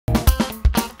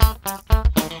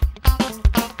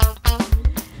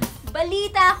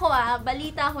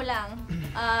balita ko lang.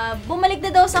 Bumalik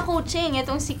na daw sa coaching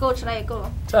itong si Coach Rajko.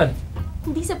 Saan?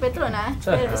 Hindi sa Petron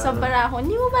sa Barako.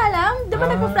 Hindi mo ba alam? Diba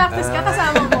nagpa-practice ka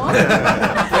kasama mo?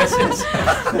 Yes.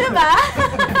 Diba?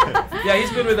 Yeah, he's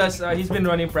been with us. He's been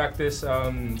running practice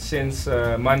since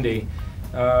Monday.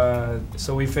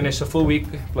 So we finished a full week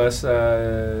plus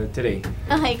today.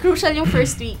 Okay, crucial yung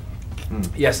first week.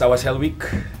 Yes, that was Hell Week.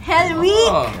 Hell Week?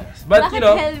 Yes. But Bakit you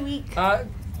know, Hell Week?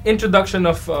 introduction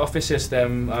of his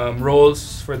system,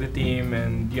 roles for the team,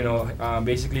 and you know,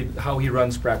 basically how he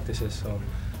runs practices. So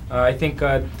I think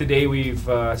today we've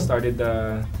started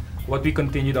what we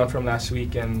continued on from last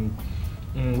week, and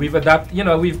we've adapted. You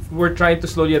know, we're trying to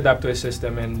slowly adapt to his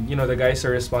system, and you know, the guys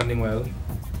are responding well.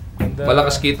 And,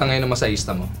 malakas kita ngayon ng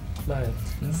masahista mo. Bakit?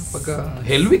 Pagka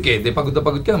Hell Week di pagod na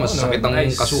pagod ka, mas sakit ang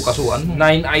kasu-kasuan mo.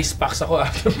 9 ice packs ako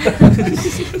after.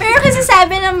 Pero kasi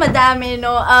sabi ng madami,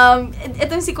 no,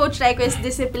 itong si Coach Rajko is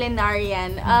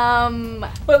disciplinarian.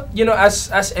 Well, you know,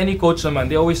 as any coach naman,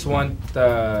 they always want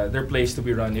their plays to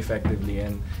be run effectively,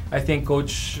 and I think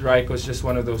Coach Rajko is just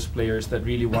one of those players that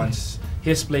really wants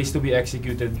his plays to be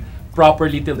executed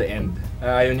properly till the end.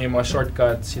 Ayaw niya yung mga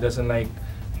shortcuts. He doesn't like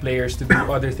players to do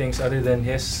other things other than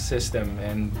his system,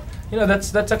 and you know,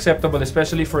 that's acceptable,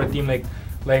 especially for a team like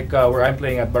where I'm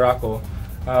playing at Barako.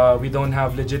 We don't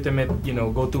have legitimate, you know,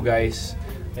 go-to guys,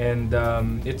 and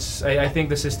I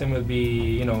think the system will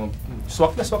be, you know,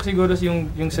 swak na swak siguro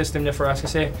yung system niya for us,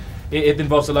 kasi it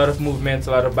involves a lot of movements,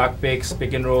 a lot of back picks,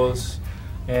 pick and rolls,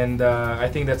 and I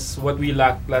think that's what we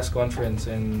lacked last conference,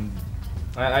 and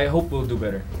I hope we'll do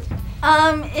better.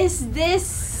 Is this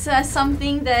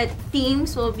something that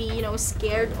teams will be, you know,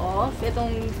 scared of?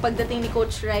 Itong pagdating ni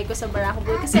Coach Rajko sa Barako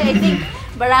Boy? Kasi I think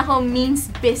Barako means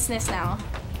business now.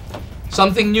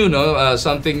 Something new, no?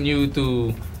 Something new to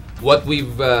what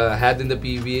we've had in the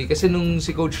PBA. Kasi nung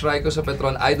si Coach Rajko sa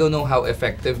Petron, I don't know how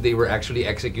effective they were actually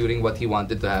executing what he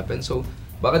wanted to happen. So,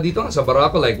 baka dito nga sa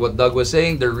Barako, like what Doug was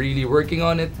saying, they're really working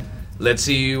on it. Let's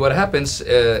see what happens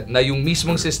na yung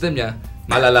mismong system niya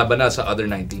malalaban na sa other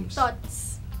 9 teams.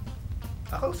 Thoughts?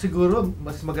 Ako siguro,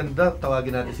 mas maganda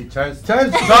tawagin natin si Charles.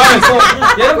 Charles! Charles!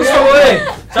 Yan ang gusto ko eh!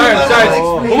 Charles!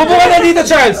 Umupo ka na dito,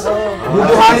 Charles!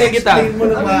 Bubuhanin kita! Explain mo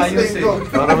lang maayos eh.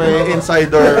 Para may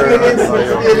insider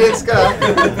Experience ka.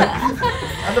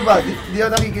 Ano ba? Di ako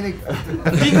nakikinig.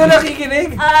 Hindi ko nakikinig!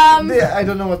 Hindi, I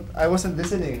don't know what, I wasn't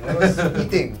listening. I was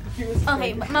eating.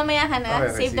 Okay, mamaya ka na.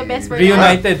 Okay, Save the sige. best for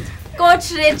Reunited!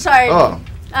 Coach Richard,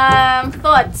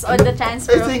 thoughts on the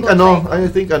transfer I think of Coach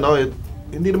Rajko?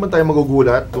 Hindi naman tayo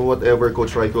magugulat kung whatever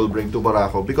Coach Rajko will bring to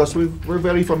Barako, because we're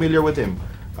very familiar with him.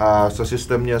 Sa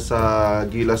system niya sa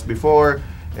Gilas before,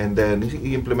 and then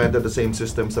he implemented the same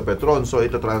system sa Petron, so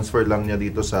ito transfer lang niya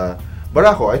dito sa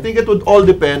Barako. I think it would all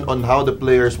depend on how the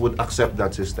players would accept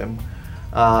that system.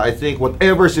 I think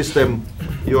whatever system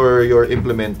you're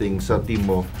implementing sa team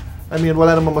mo, I mean,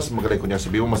 wala namang mas magaling. Kunya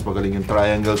sabi mo, mas magaling yung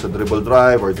triangle sa dribble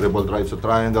drive or dribble drive sa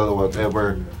triangle or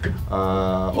whatever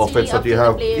offense that you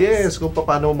have. Yes, kung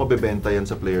paano mo mabebenta yan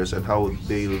sa players and how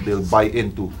they'll buy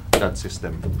into that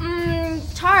system.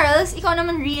 Charles, ikaw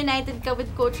naman reunited ka with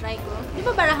Coach Rajko. Di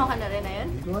ba Barako ka na rin na yun?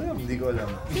 Hindi ko alam.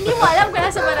 Hindi mo alam kung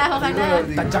nasa Barako ka na.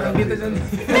 Tadyakan kita dyan.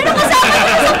 Pero kasama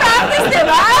ka sa practice, di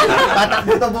ba?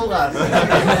 Tatakbo na bukas.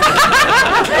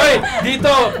 Hoy,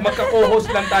 dito, magka-co-host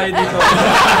lang tayo dito.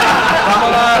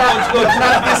 Mga coach.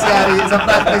 Sa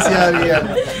practice yari yan.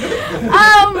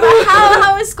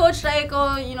 How is Coach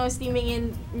Rajko, you know, steaming in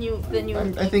the new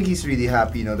I think he's really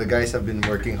happy. You know, the guys have been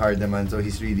working hard naman, so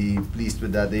he's really pleased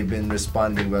with that. They've been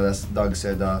responding well, as Doug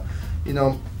said. You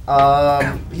know,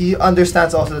 he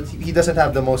understands also that he doesn't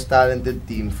have the most talented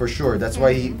team for sure. That's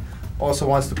why he also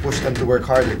wants to push them to work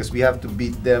harder, because we have to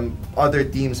beat them, other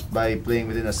teams, by playing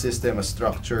within a system, a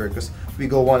structure. Because if we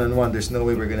go one-on-one, there's no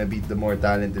way we're gonna beat the more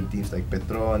talented teams like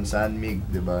Petron, Sanmig,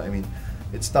 diba? I mean,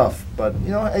 it's tough, but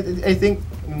you know, I think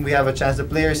we have a chance. The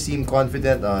players seem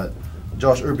confident.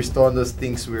 Josh Urbistondo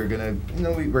thinks we're gonna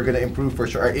improve for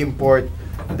sure. Our import,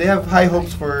 they have high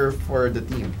hopes for the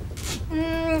team.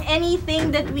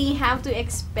 Anything that we have to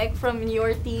expect from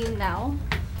your team now?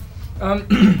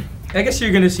 I guess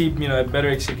you're gonna see, you know, a better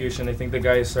execution. I think the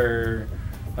guys are,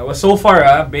 well, so far,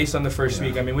 based on the first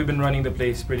week, I mean, we've been running the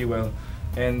place pretty well,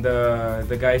 and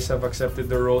the guys have accepted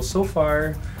the role so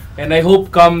far. And I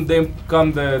hope come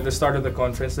the start of the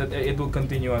conference that it will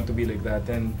continue on to be like that.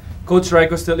 And Coach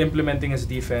Rajko still implementing his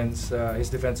defense,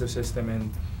 his defensive system, and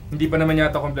Hindi pa naman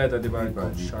yata kompleto, di ba, Hindi pa,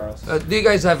 Coach hindi pa. Charles? Do you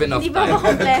guys have enough Hindi ba time? ako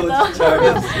kompleto?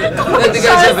 Do you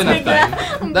guys have enough time?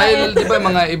 Ang Dahil, bait. di ba,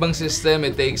 mga ibang system,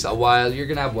 it takes a while.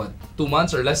 You're gonna have what? 2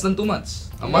 months or less than 2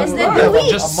 months? A month? Less than 2 weeks.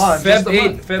 Just A month. Feb Just a 8.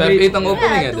 month. Feb 8 ang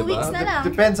opening Yeah, 2 di ba? weeks na lang.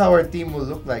 Depends how our team will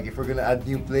look like if we're gonna add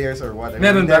new players or what. I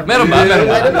Meron ba? Meron ba? Meron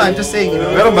ba? I don't know. I'm just saying. You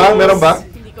know, Meron ba? Meron ba?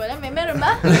 Hindi ko alam. Meron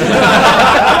ba?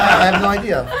 I have no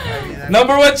idea.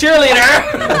 Number 1 cheerleader!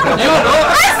 You know?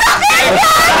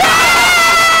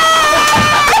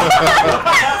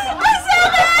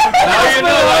 Now you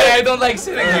know why I don't like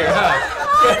sitting here, huh?